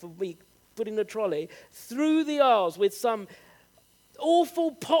going on for me putting a trolley through the aisles with some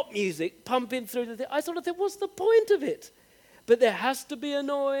awful pop music pumping through the thing? I sort of think, what's the point of it? But there has to be a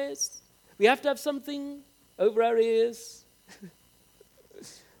noise. We have to have something over our ears.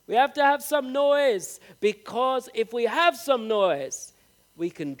 We have to have some noise, because if we have some noise, we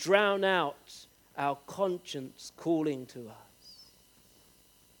can drown out our conscience calling to us.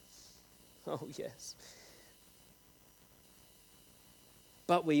 Oh, yes.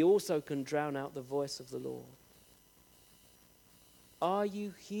 But we also can drown out the voice of the Lord. Are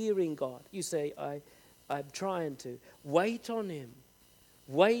you hearing God? You say, I'm trying to. Wait on him.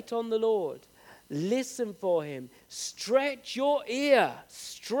 Wait on the Lord. Listen for him. Stretch your ear.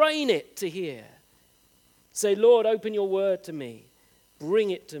 Strain it to hear. Say, Lord, open your word to me.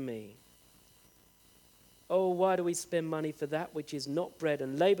 Bring it to me. Oh, why do we spend money for that which is not bread,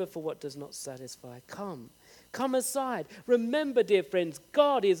 and labor for what does not satisfy? Come aside. Remember, dear friends,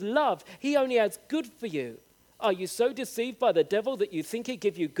 God is love. He only has good for you. Are you so deceived by the devil that you think he'll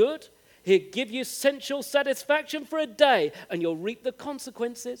give you good? He'll give you sensual satisfaction for a day, and you'll reap the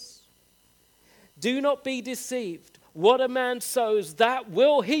consequences. Do not be deceived. What a man sows, that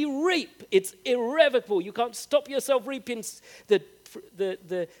will he reap. It's irrevocable. You can't stop yourself reaping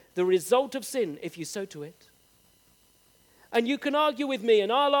the result of sin if you sow to it. And you can argue with me,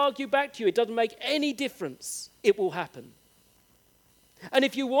 and I'll argue back to you. It doesn't make any difference. It will happen. And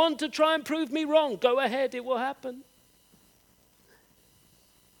if you want to try and prove me wrong, go ahead. It will happen.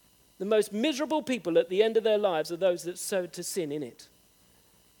 The most miserable people at the end of their lives are those that sow to sin in it.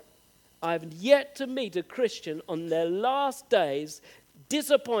 I've yet to meet a Christian on their last days,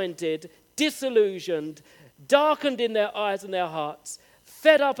 disappointed, disillusioned, darkened in their eyes and their hearts,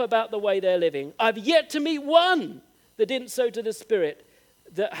 fed up about the way they're living. I've yet to meet one that didn't sow to the Spirit,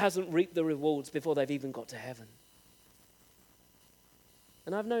 that hasn't reaped the rewards before they've even got to heaven.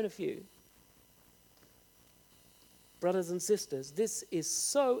 And I've known a few. Brothers and sisters, this is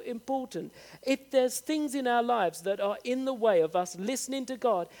so important. If there's things in our lives that are in the way of us listening to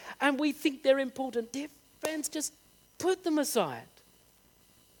God, and we think they're important, dear friends, just put them aside.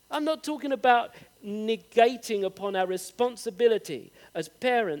 I'm not talking about negating upon our responsibility as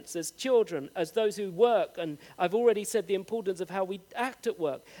parents, as children, as those who work, and I've already said the importance of how we act at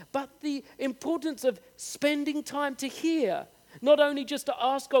work, but the importance of spending time to hear, not only just to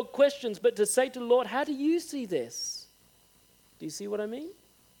ask God questions, but to say to the Lord, how do you see this? Do you see what I mean?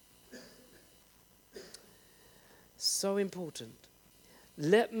 So important.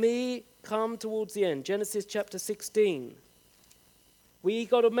 Let me come towards the end. Genesis chapter 16. We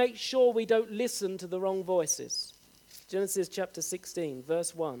got to make sure we don't listen to the wrong voices. Genesis chapter 16,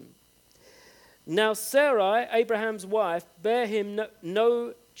 verse 1. Now Sarai, Abraham's wife, bare him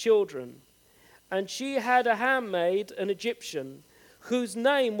no children, and she had a handmaid, an Egyptian, whose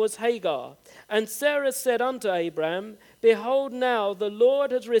name was Hagar. And Sarah said unto Abraham, Behold, now the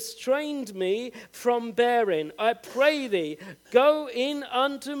Lord has restrained me from bearing. I pray thee, go in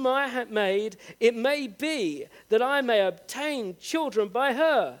unto my maid. It may be that I may obtain children by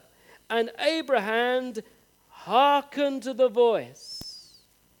her. And Abraham hearkened to the voice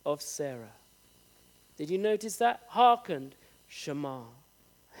of Sarah. Did you notice that? Hearkened, Shema.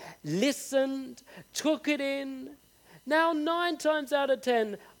 Listened, took it in. Now, 9 times out of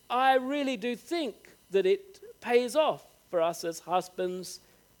 10, I really do think that it pays off for us as husbands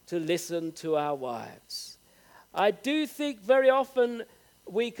to listen to our wives. I do think very often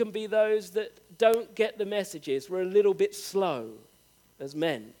we can be those that don't get the messages. We're a little bit slow as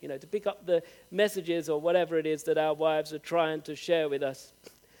men, to pick up the messages or whatever it is that our wives are trying to share with us.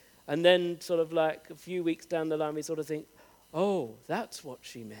 And then sort of like a few weeks down the line, we sort of think, oh, that's what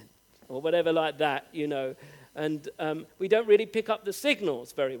she meant, or whatever like that, And we don't really pick up the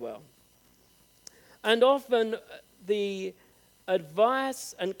signals very well. And often the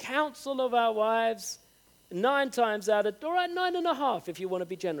advice and counsel of our wives, 9 times out of, all right, 9.5 if you want to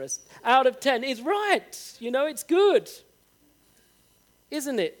be generous, out of 10 is right. It's good.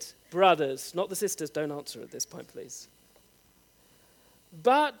 Isn't it, brothers? Not the sisters, don't answer at this point, please.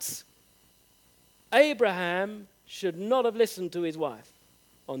 But Abraham should not have listened to his wife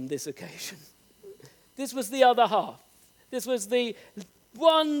on this occasion. This was the other half. This was the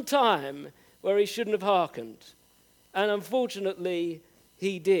one time where he shouldn't have hearkened. And unfortunately,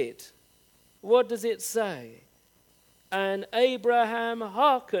 he did. What does it say? And Abraham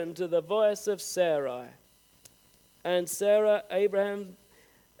hearkened to the voice of Sarai. And Sarah, Abraham's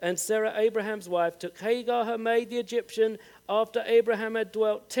wife, took Hagar, her maid, the Egyptian, after Abraham had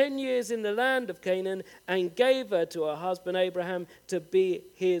dwelt 10 years in the land of Canaan, and gave her to her husband Abraham to be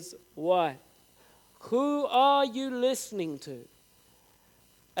his wife. Who are you listening to?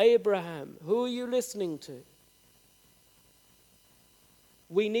 Abraham. Who are you listening to?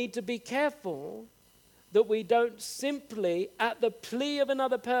 We need to be careful that we don't simply, at the plea of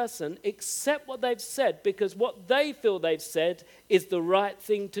another person, accept what they've said because what they feel they've said is the right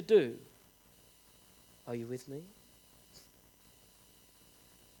thing to do. Are you with me?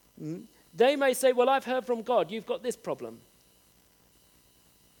 They may say, well, I've heard from God, you've got this problem.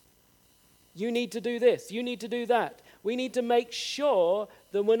 You need to do this, you need to do that. We need to make sure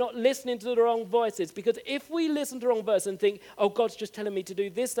that we're not listening to the wrong voices, because if we listen to the wrong voice and think, oh, God's just telling me to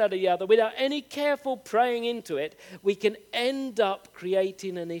do this, that, or the other, without any careful praying into it, we can end up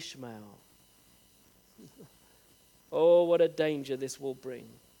creating an Ishmael. Oh, what a danger this will bring.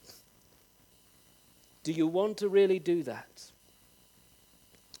 Do you want to really do that?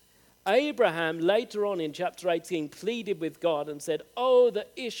 Abraham, later on in chapter 18, pleaded with God and said, oh,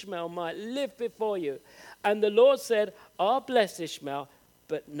 that Ishmael might live before you. And the Lord said, I'll bless Ishmael,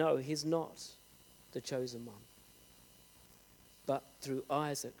 but no, he's not the chosen one. But through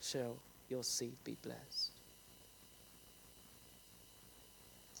Isaac shall your seed be blessed.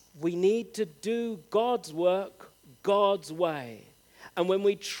 We need to do God's work God's way. And when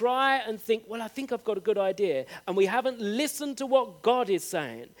we try and think, well, I think I've got a good idea, and we haven't listened to what God is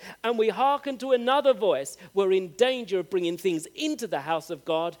saying, and we hearken to another voice, we're in danger of bringing things into the house of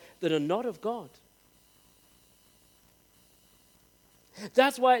God that are not of God.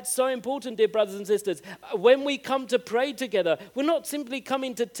 That's why it's so important, dear brothers and sisters, when we come to pray together, we're not simply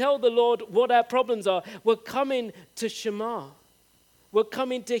coming to tell the Lord what our problems are. We're coming to Shema. We're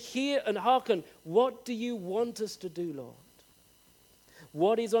coming to hear and hearken. What do you want us to do, Lord?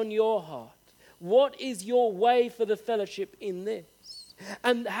 What is on your heart? What is your way for the fellowship in this?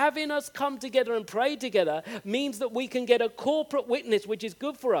 And having us come together and pray together means that we can get a corporate witness, which is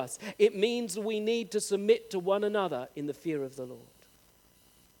good for us. It means we need to submit to one another in the fear of the Lord.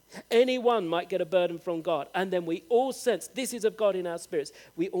 Anyone might get a burden from God, and then we all sense this is of God in our spirits.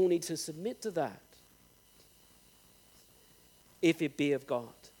 We all need to submit to that, if it be of God.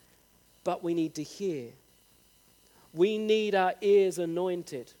 But we need to hear. We need our ears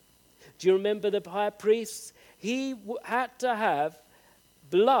anointed. Do you remember the high priest? He had to have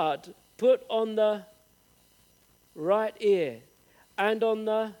blood put on the right ear and on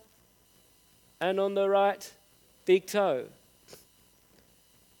the right big toe.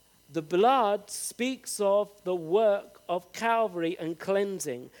 The blood speaks of the work of Calvary and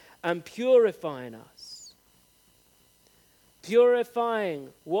cleansing and purifying us.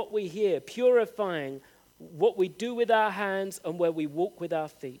 Purifying what we hear, purifying what we do with our hands and where we walk with our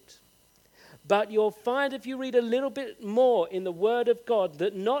feet. But you'll find if you read a little bit more in the Word of God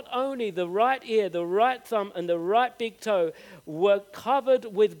that not only the right ear, the right thumb, and the right big toe were covered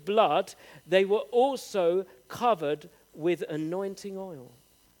with blood, they were also covered with anointing oil.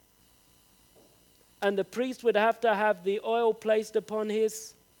 And the priest would have to have the oil placed upon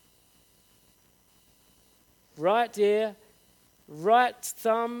his right ear, right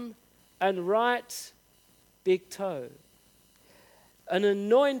thumb, and right big toe. An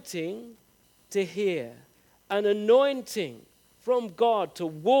anointing to hear, an anointing from God to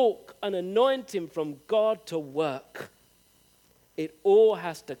walk, an anointing from God to work. It all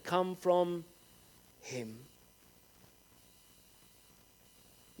has to come from Him.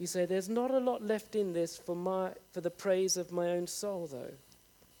 You say, there's not a lot left in this for the praise of my own soul, though.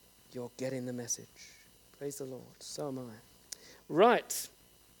 You're getting the message. Praise the Lord. So am I. Right.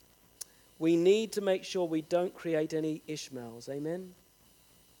 We need to make sure we don't create any Ishmaels. Amen?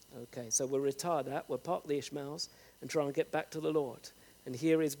 Okay, so we'll retire that. We'll park the Ishmaels and try and get back to the Lord. and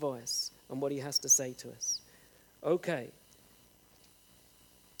hear his voice and what he has to say to us. Okay.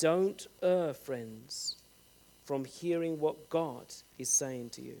 Don't err, friends, from hearing what God is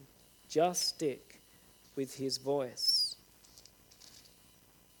saying to you. Just stick with his voice.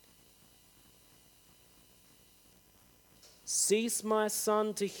 Cease, my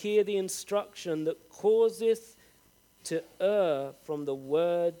son, to hear the instruction that causeth to err from the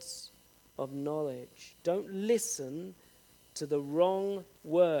words of knowledge. Don't listen to the wrong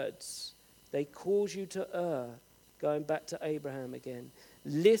words. They cause you to err. Going back to Abraham again.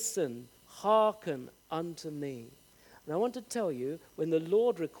 Listen, hearken unto me. And I want to tell you, when the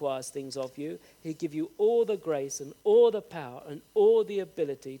Lord requires things of you, he'll give you all the grace and all the power and all the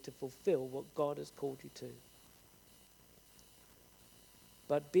ability to fulfill what God has called you to.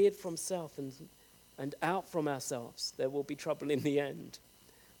 But be it from self and out from ourselves, there will be trouble in the end.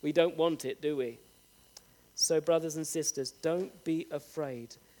 We don't want it, do we? So, brothers and sisters, don't be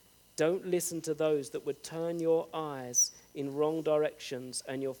afraid. Don't listen to those that would turn your eyes in wrong directions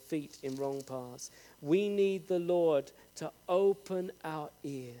and your feet in wrong paths. We need the Lord to open our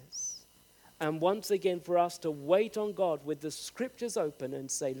ears. And once again, for us to wait on God with the scriptures open and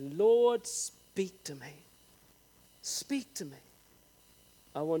say, Lord, speak to me. Speak to me.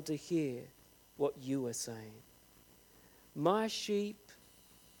 I want to hear what you are saying. My sheep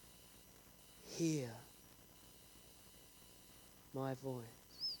hear my voice.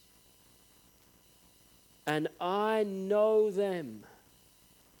 And I know them.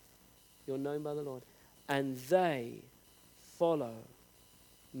 You're known by the Lord. And they follow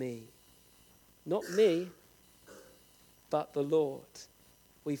me. Not me, but the Lord.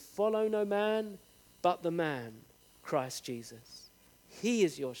 We follow no man, but the man, Christ Jesus. He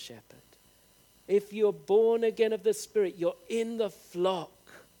is your shepherd. If you're born again of the Spirit, you're in the flock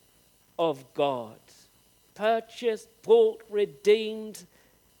of God. Purchased, bought, redeemed,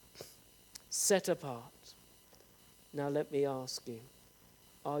 set apart. Now let me ask you,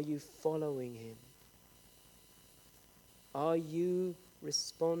 are you following him? Are you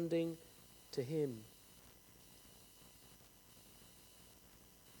responding to him?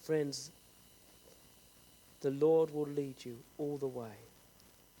 Friends, the Lord will lead you all the way.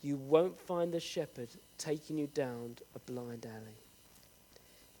 You won't find the shepherd taking you down a blind alley.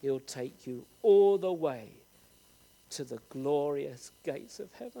 He'll take you all the way to the glorious gates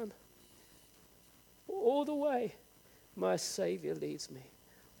of heaven. All the way. My Saviour leads me.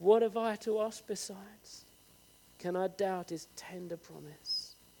 What have I to ask besides? Can I doubt his tender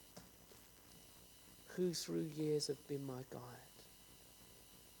promise? Who through years have been my guide?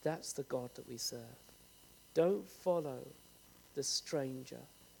 That's the God that we serve. Don't follow the stranger.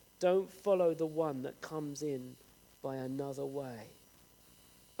 Don't follow the one that comes in by another way.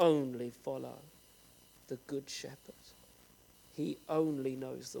 Only follow the Good Shepherd. He only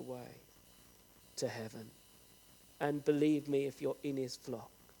knows the way to heaven. And believe me, if you're in his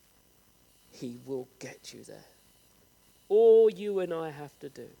flock, he will get you there. All you and I have to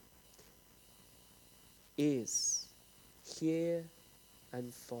do is hear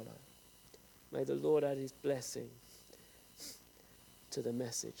and follow. May the Lord add his blessing to the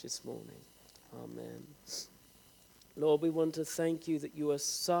message this morning. Amen. Lord, we want to thank you that you are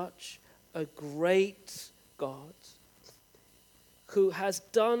such a great God who has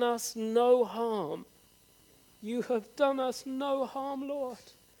done us no harm. You have done us no harm, Lord,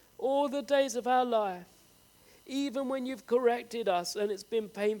 all the days of our life. Even when you've corrected us and it's been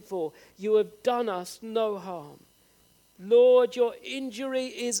painful, you have done us no harm. Lord, your injury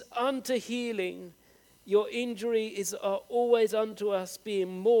is unto healing. Your injury are always unto us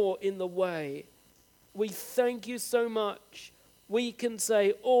being more in the way. We thank you so much. We can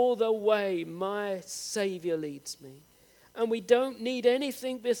say, all the way my Saviour leads me. And we don't need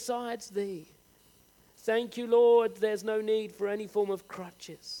anything besides thee. Thank you, Lord, there's no need for any form of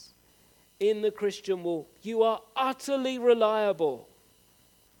crutches in the Christian walk. You are utterly reliable.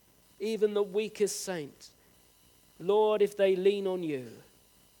 Even the weakest saint, Lord, if they lean on you,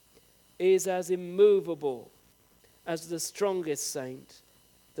 is as immovable as the strongest saint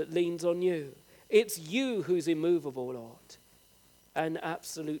that leans on you. It's you who's immovable, Lord, and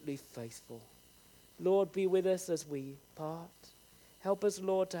absolutely faithful. Lord, be with us as we part. Help us,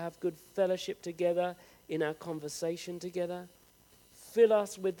 Lord, to have good fellowship together in our conversation together. Fill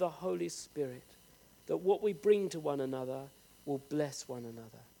us with the Holy Spirit, that what we bring to one another will bless one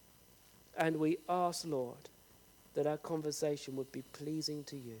another. And we ask, Lord, that our conversation would be pleasing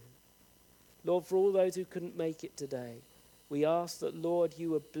to you. Lord, for all those who couldn't make it today, we ask that, Lord,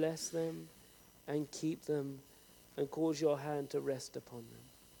 you would bless them and keep them and cause your hand to rest upon them.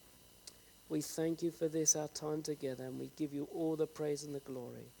 We thank you for this, our time together, and we give you all the praise and the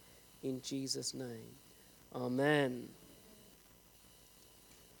glory. In Jesus' name. Amen.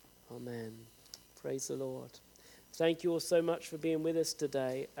 Amen. Praise the Lord. Thank you all so much for being with us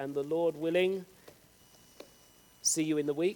today. And the Lord willing, see you in the week.